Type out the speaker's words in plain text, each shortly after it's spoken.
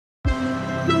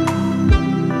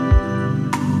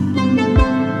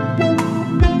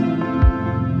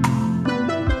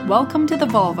Welcome to the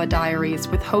Vulva Diaries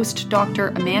with host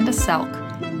Dr. Amanda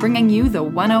Selk, bringing you the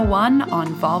 101 on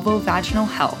vulvovaginal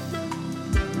health.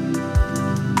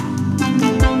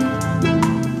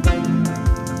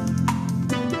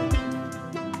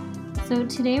 So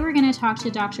today we're going to talk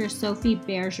to Dr. Sophie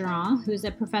Bergeron, who's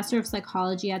a professor of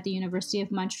psychology at the University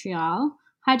of Montreal.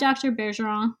 Hi, Dr.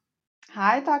 Bergeron.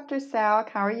 Hi, Dr. Selk.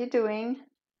 How are you doing?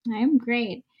 I'm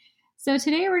great. So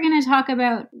today we're going to talk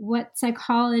about what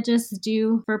psychologists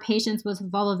do for patients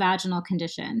with vulvovaginal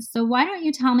conditions. So why don't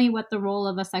you tell me what the role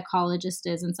of a psychologist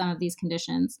is in some of these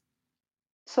conditions?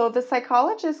 So the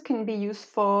psychologist can be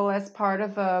useful as part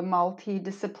of a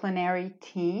multidisciplinary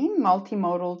team,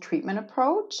 multimodal treatment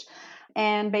approach.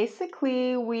 And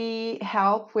basically, we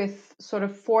help with sort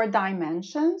of 4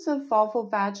 dimensions of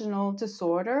vulvovaginal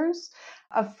disorders.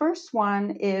 A first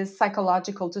one is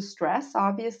psychological distress.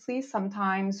 Obviously,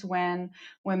 sometimes when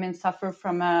women suffer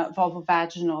from a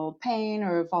vulvovaginal pain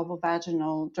or a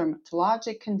vulvovaginal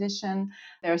dermatologic condition,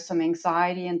 there's some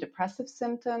anxiety and depressive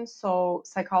symptoms. So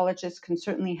psychologists can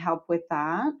certainly help with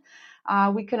that.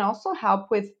 We can also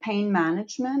help with pain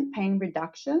management, pain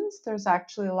reductions. There's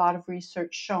actually a lot of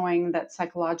research showing that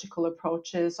psychological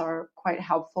approaches are quite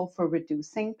helpful for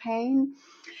reducing pain.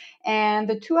 And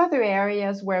the 2 other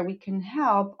areas where we can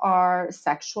help are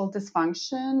sexual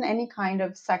dysfunction, any kind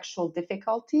of sexual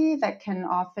difficulty that can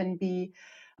often be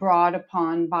brought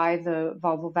upon by the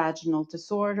vulvovaginal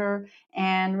disorder,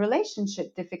 and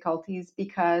relationship difficulties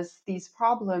because these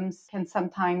problems can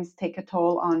sometimes take a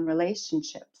toll on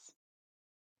relationships.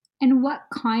 And what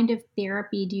kind of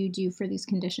therapy do you do for these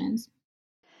conditions?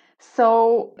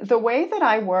 So, the way that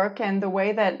I work and the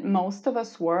way that most of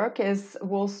us work is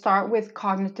we'll start with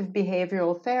cognitive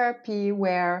behavioral therapy,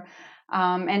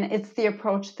 and it's the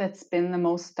approach that's been the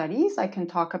most studies. I can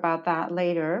talk about that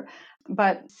later.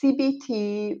 But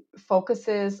CBT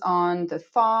focuses on the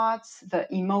thoughts, the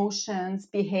emotions,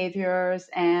 behaviors,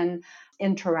 and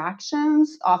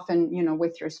interactions, often,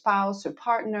 with your spouse or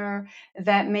partner,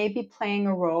 that may be playing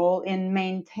a role in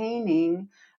maintaining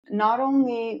not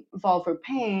only vulvar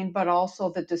pain, but also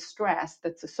the distress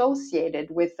that's associated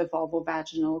with the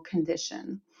vulvovaginal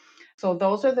condition. So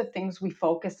those are the things we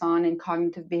focus on in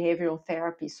cognitive behavioral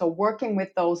therapy. So working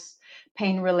with those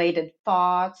pain-related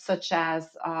thoughts, such as,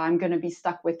 I'm going to be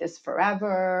stuck with this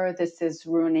forever, this is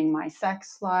ruining my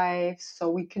sex life. So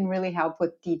we can really help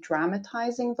with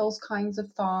de-dramatizing those kinds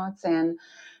of thoughts and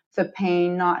the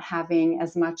pain not having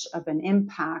as much of an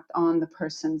impact on the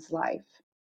person's life.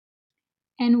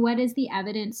 And what is the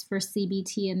evidence for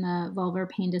CBT in the vulvar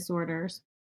pain disorders?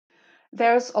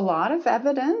 There's a lot of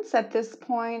evidence at this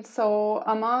point. So,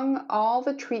 among all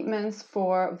the treatments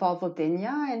for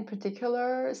vulvodynia in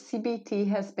particular, CBT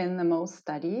has been the most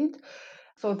studied.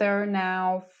 So, there are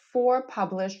now 4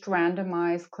 published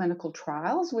randomized clinical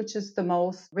trials, which is the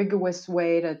most rigorous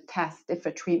way to test if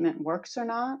a treatment works or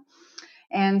not.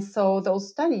 And so those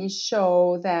studies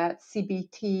show that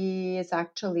CBT is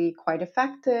actually quite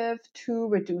effective to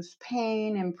reduce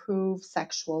pain, improve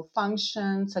sexual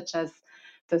function, such as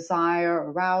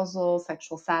desire, arousal,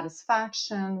 sexual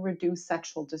satisfaction, reduce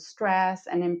sexual distress,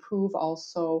 and improve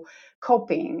also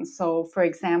coping. So, for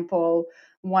example,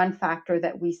 one factor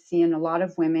that we see in a lot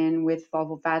of women with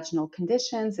vulvovaginal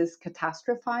conditions is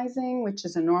catastrophizing, which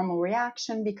is a normal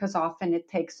reaction because often it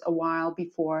takes a while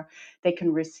before they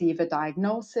can receive a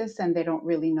diagnosis and they don't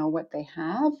really know what they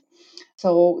have.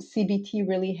 So CBT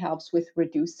really helps with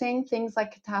reducing things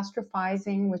like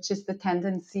catastrophizing, which is the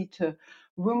tendency to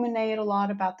ruminate a lot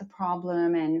about the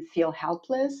problem and feel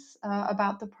helpless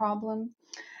about the problem.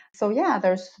 So yeah,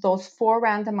 there's those 4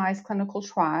 randomized clinical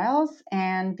trials,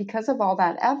 and because of all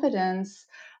that evidence,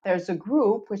 there's a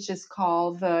group which is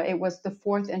called it was the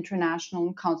 4th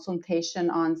International Consultation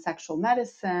on Sexual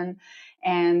Medicine,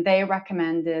 and they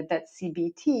recommended that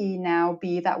CBT now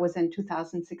be, that was in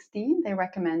 2016, they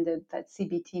recommended that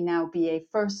CBT now be a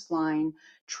first-line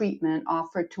treatment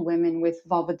offered to women with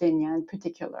vulvodynia in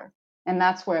particular. And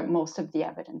that's where most of the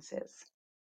evidence is.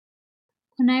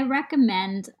 When I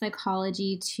recommend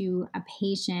psychology to a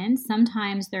patient,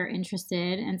 sometimes they're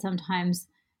interested and sometimes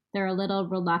they're a little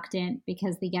reluctant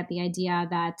because they get the idea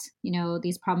that,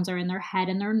 these problems are in their head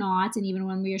and they're not. And even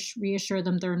when we reassure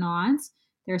them they're not,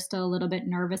 they're still a little bit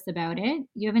nervous about it. Do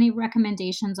you have any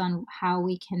recommendations on how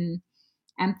we can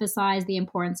emphasize the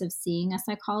importance of seeing a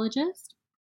psychologist?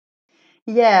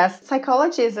 Yes,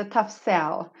 psychology is a tough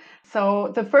sell.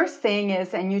 So the first thing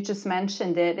is, and you just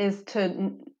mentioned it, is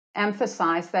to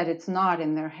emphasize that it's not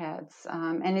in their heads.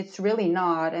 And it's really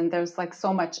not. And there's like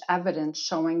so much evidence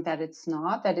showing that it's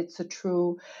not, that it's a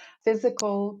true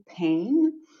physical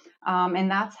pain. And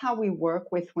that's how we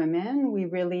work with women. We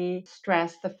really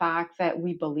stress the fact that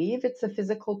we believe it's a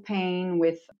physical pain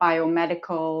with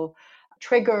biomedical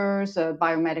triggers, a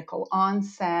biomedical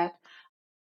onset.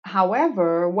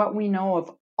 However, what we know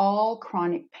of all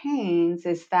chronic pains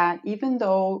is that even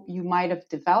though you might have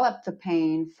developed the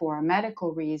pain for a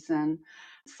medical reason,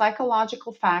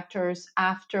 psychological factors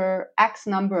after X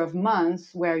number of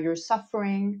months where you're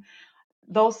suffering,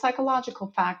 those psychological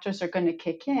factors are going to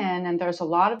kick in, and there's a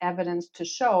lot of evidence to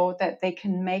show that they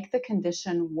can make the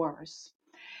condition worse.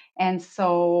 And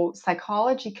so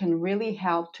psychology can really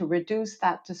help to reduce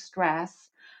that distress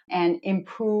and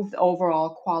improve the overall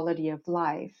quality of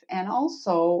life. And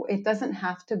also, it doesn't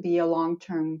have to be a long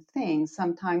term thing.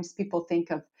 Sometimes people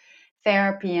think of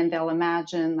therapy and they'll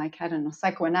imagine, like, I don't know,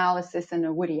 psychoanalysis in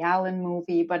a Woody Allen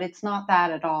movie, but it's not that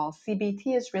at all.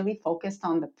 CBT is really focused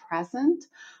on the present,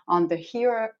 on the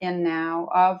here and now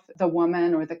of the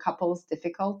woman or the couple's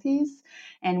difficulties.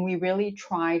 And we really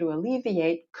try to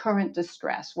alleviate current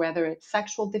distress, whether it's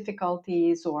sexual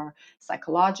difficulties or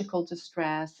psychological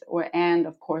distress, and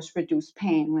of course, reduce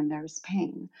pain when there's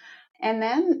pain. And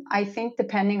then I think,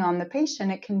 depending on the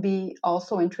patient, it can be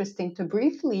also interesting to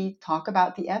briefly talk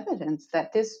about the evidence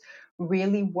that this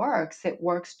really works. It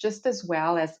works just as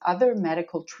well as other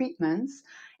medical treatments.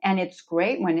 And it's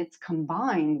great when it's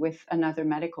combined with another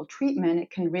medical treatment. It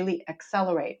can really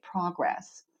accelerate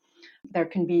progress. There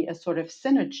can be a sort of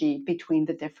synergy between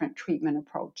the different treatment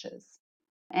approaches.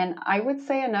 And I would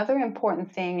say another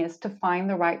important thing is to find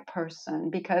the right person,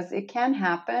 because it can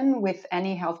happen with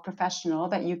any health professional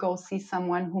that you go see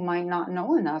someone who might not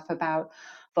know enough about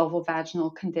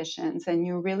vulvovaginal conditions, and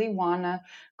you really want to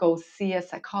go see a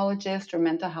psychologist or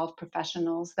mental health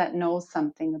professionals that know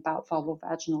something about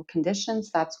vulvovaginal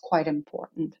conditions. That's quite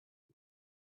important.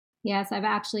 Yes, I've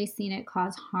actually seen it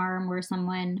cause harm where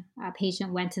a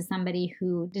patient went to somebody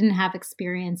who didn't have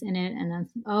experience in it and then,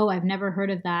 oh, I've never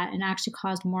heard of that, and actually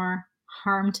caused more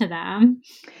harm to them.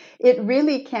 It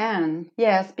really can,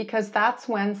 yes, because that's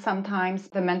when sometimes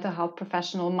the mental health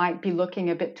professional might be looking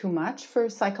a bit too much for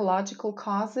psychological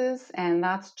causes, and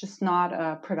that's just not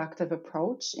a productive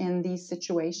approach in these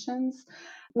situations.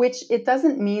 Which it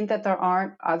doesn't mean that there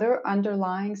aren't other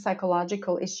underlying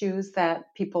psychological issues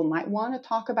that people might want to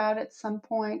talk about at some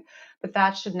point, but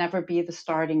that should never be the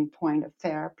starting point of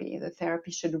therapy. The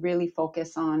therapy should really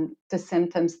focus on the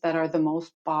symptoms that are the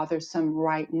most bothersome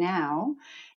right now,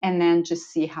 and then just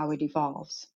see how it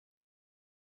evolves.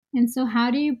 And so,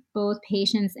 how do both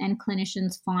patients and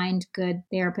clinicians find good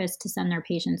therapists to send their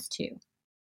patients to?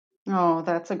 Oh,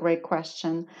 that's a great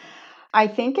question. I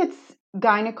think it's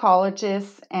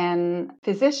gynecologists and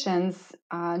physicians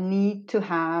need to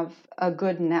have a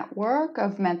good network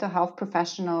of mental health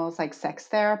professionals like sex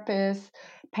therapists,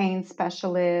 pain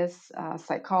specialists,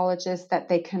 psychologists that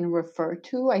they can refer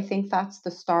to. I think that's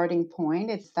the starting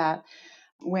point. It's that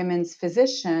women's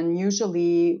physician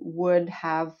usually would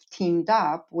have teamed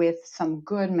up with some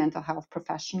good mental health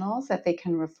professionals that they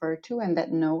can refer to and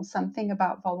that know something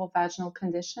about vulvovaginal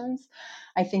conditions.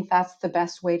 I think that's the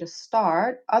best way to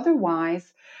start.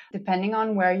 Otherwise, depending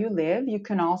on where you live, you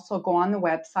can also go on the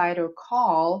website or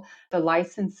call the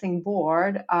licensing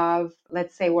board of,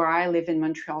 let's say, where I live in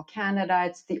Montreal, Canada,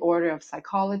 it's the Order of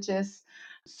Psychologists.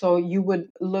 So you would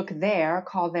look there,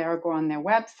 call there, or go on their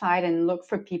website and look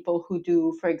for people who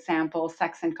do, for example,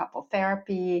 sex and couple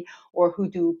therapy or who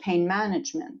do pain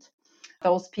management.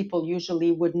 Those people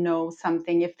usually would know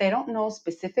something. If they don't know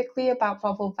specifically about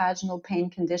vulvovaginal pain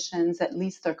conditions, at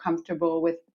least they're comfortable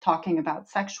with talking about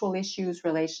sexual issues,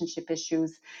 relationship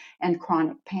issues, and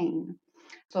chronic pain.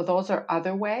 So those are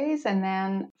other ways. And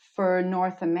then for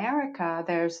North America,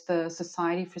 there's the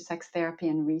Society for Sex Therapy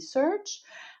and Research.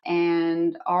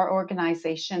 And our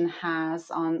organization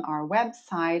has on our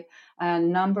website a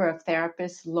number of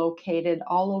therapists located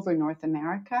all over North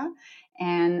America.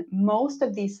 And most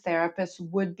of these therapists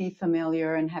would be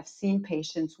familiar and have seen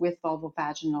patients with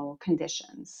vulvovaginal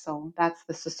conditions. So that's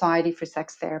the Society for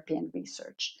Sex Therapy and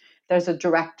Research. There's a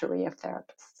directory of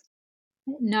therapists.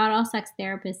 Not all sex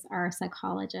therapists are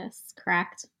psychologists,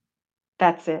 correct?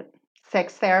 That's it.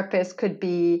 Sex therapists could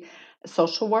be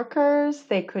social workers,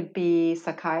 they could be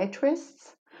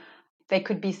psychiatrists, they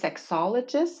could be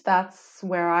sexologists. That's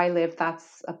where I live.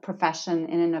 That's a profession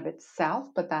in and of itself,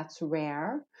 but that's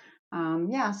rare.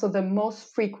 Yeah, so the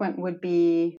most frequent would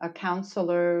be a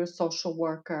counselor, social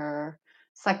worker,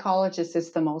 psychologist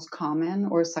is the most common,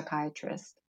 or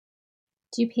psychiatrist.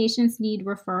 Do patients need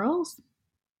referrals?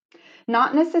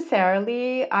 Not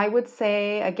necessarily. I would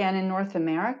say, again, in North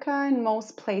America, in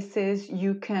most places,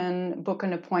 you can book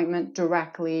an appointment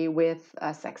directly with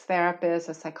a sex therapist,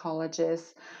 a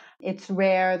psychologist. It's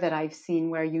rare that I've seen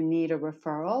where you need a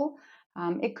referral.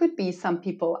 It could be some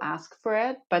people ask for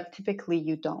it, but typically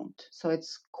you don't. So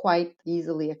it's quite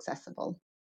easily accessible.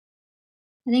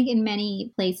 I think in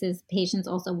many places, patients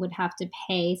also would have to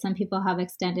pay. Some people have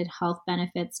extended health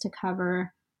benefits to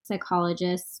cover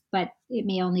psychologists, but it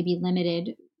may only be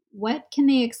limited. What can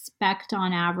they expect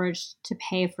on average to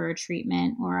pay for a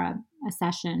treatment or a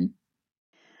session?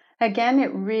 Again,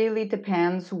 it really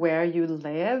depends where you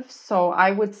live. So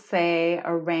I would say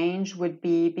a range would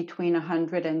be between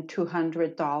 $100 and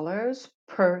 $200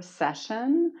 per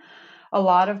session. A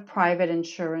lot of private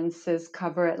insurances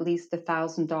cover at least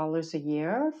 $1,000 a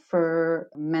year for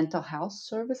mental health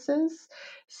services.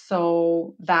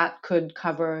 So that could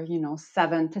cover,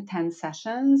 7 to 10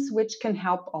 sessions, which can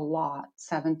help a lot.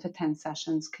 7 to 10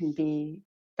 sessions can be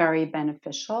very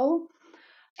beneficial.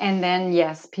 And then,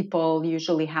 yes, people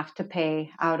usually have to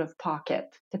pay out of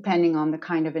pocket, depending on the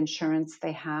kind of insurance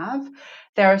they have.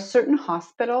 There are certain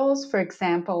hospitals, for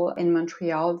example, in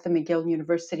Montreal, the McGill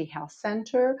University Health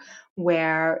Center,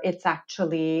 where it's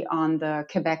actually on the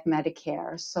Quebec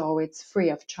Medicare. So it's free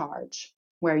of charge,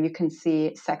 where you can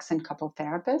see sex and couple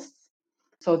therapists.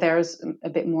 So there's a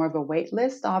bit more of a wait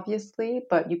list, obviously,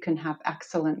 but you can have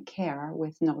excellent care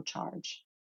with no charge.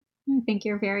 I think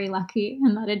you're very lucky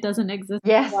and that it doesn't exist in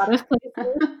a Yes. lot of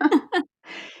places.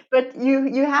 But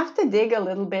you have to dig a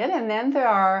little bit, and then there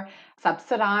are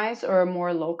subsidized or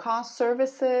more low-cost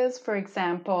services. For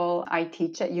example, I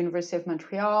teach at University of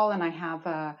Montreal, and I have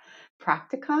a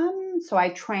practicum. So I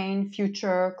train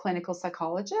future clinical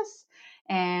psychologists,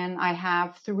 and I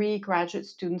have 3 graduate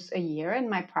students a year in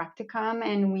my practicum,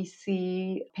 and we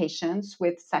see patients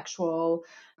with sexual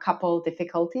couple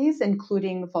difficulties,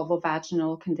 including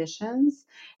vulvovaginal conditions.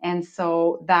 And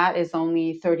so that is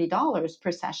only $30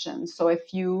 per session. So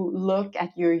if you look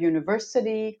at your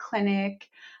university clinic,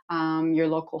 your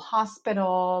local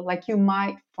hospital, like you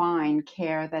might find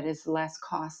care that is less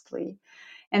costly.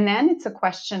 And then it's a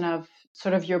question of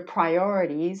sort of your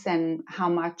priorities and how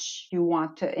much you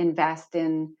want to invest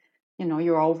in,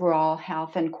 your overall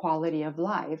health and quality of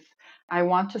life. I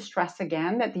want to stress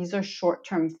again that these are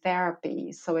short-term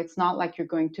therapies, so it's not like you're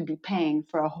going to be paying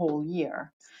for a whole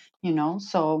year,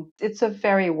 so it's a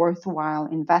very worthwhile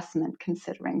investment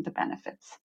considering the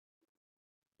benefits.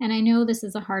 And I know this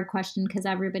is a hard question because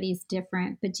everybody's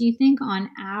different, but do you think on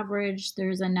average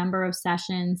there's a number of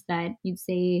sessions that you'd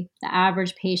say the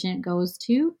average patient goes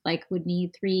to, like would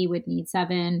need 3, would need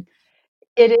 7?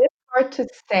 It is hard to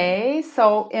say.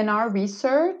 So in our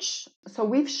research, so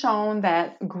we've shown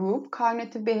that group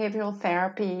cognitive behavioral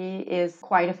therapy is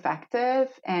quite effective,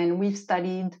 and we've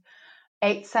studied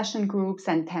 8 session groups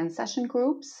and 10 session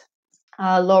groups.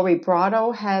 Lori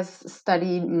Brotto has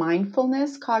studied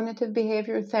mindfulness cognitive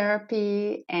behavior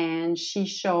therapy, and she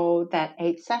showed that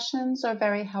 8 sessions are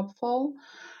very helpful.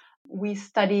 We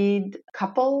studied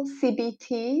couple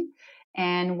CBT,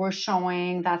 and we're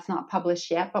showing that's not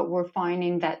published yet, but we're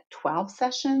finding that 12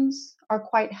 sessions are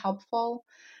quite helpful.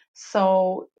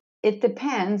 So it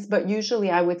depends, but usually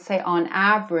I would say on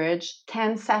average,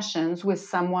 10 sessions with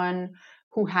someone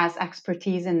who has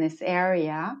expertise in this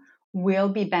area will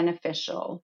be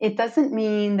beneficial. It doesn't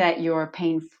mean that you're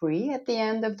pain free at the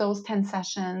end of those 10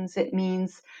 sessions. It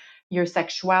means your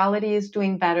sexuality is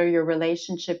doing better, your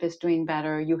relationship is doing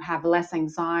better, you have less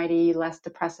anxiety, less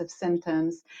depressive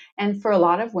symptoms. And for a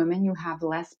lot of women, you have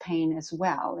less pain as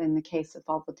well, in the case of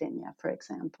vulvodynia, for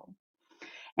example.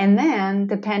 And then,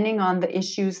 depending on the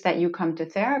issues that you come to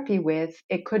therapy with,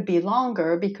 it could be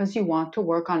longer because you want to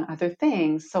work on other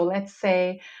things. So, let's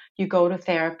say you go to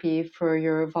therapy for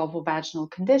your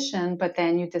vulvovaginal condition, but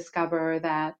then you discover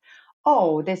that,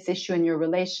 oh, this issue in your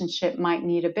relationship might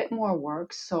need a bit more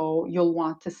work. So, you'll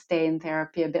want to stay in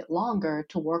therapy a bit longer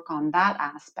to work on that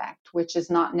aspect, which is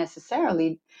not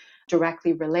necessarily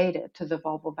directly related to the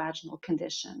vulvovaginal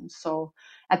condition. So,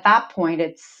 at that point,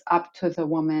 it's up to the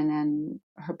woman and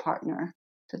her partner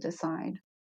to decide.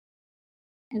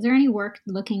 Is there any work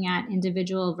looking at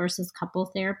individual versus couple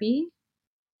therapy?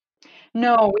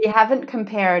 No, we haven't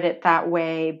compared it that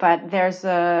way, but there's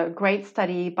a great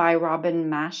study by Robin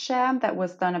Masham that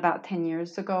was done about 10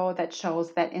 years ago that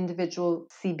shows that individual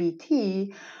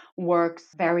CBT works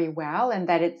very well and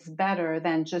that it's better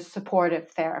than just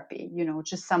supportive therapy,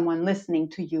 just someone listening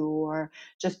to you or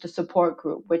just a support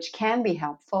group, which can be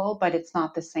helpful, but it's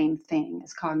not the same thing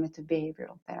as cognitive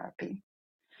behavioral therapy.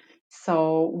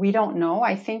 So we don't know.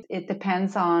 I think it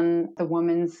depends on the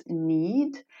woman's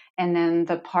need And then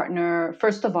the partner,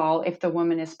 first of all, if the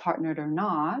woman is partnered or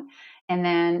not, and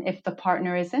then if the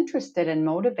partner is interested and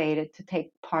motivated to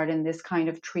take part in this kind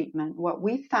of treatment. What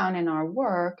we found in our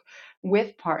work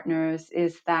with partners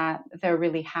is that they're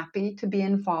really happy to be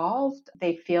involved.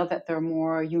 They feel that they're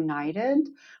more united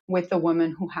with the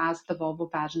woman who has the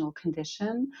vulvovaginal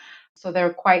condition. So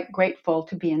they're quite grateful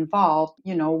to be involved.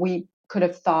 We could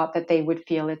have thought that they would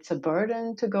feel it's a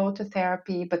burden to go to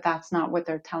therapy, but that's not what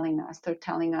they're telling us. They're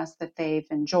telling us that they've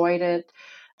enjoyed it,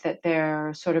 that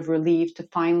they're sort of relieved to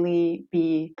finally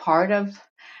be part of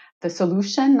the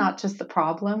solution, not just the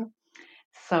problem.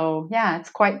 So, yeah, it's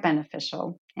quite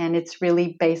beneficial. And it's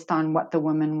really based on what the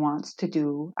woman wants to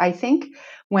do. I think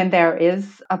when there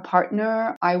is a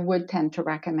partner, I would tend to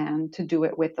recommend to do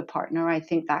it with the partner. I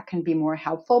think that can be more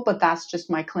helpful, but that's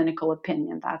just my clinical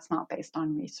opinion. That's not based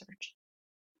on research.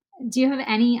 Do you have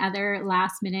any other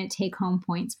last minute take home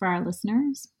points for our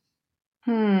listeners?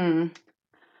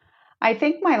 I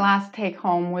think my last take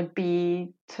home would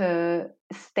be to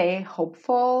stay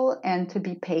hopeful and to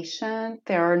be patient.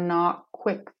 There are not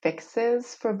quick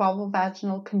fixes for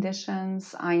vulvovaginal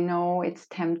conditions. I know it's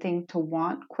tempting to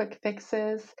want quick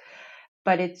fixes,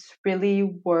 but it's really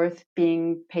worth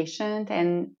being patient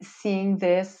and seeing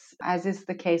this, as is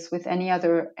the case with any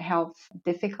other health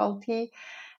difficulty,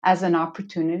 as an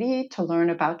opportunity to learn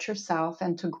about yourself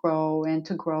and to grow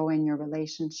in your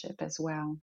relationship as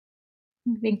well.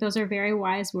 I think those are very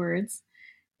wise words.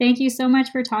 Thank you so much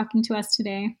for talking to us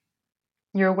today.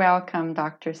 You're welcome,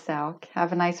 Dr. Selk.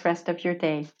 Have a nice rest of your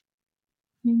day.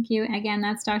 Thank you. Again,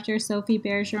 that's Dr. Sophie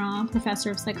Bergeron,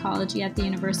 professor of psychology at the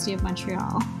University of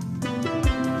Montreal.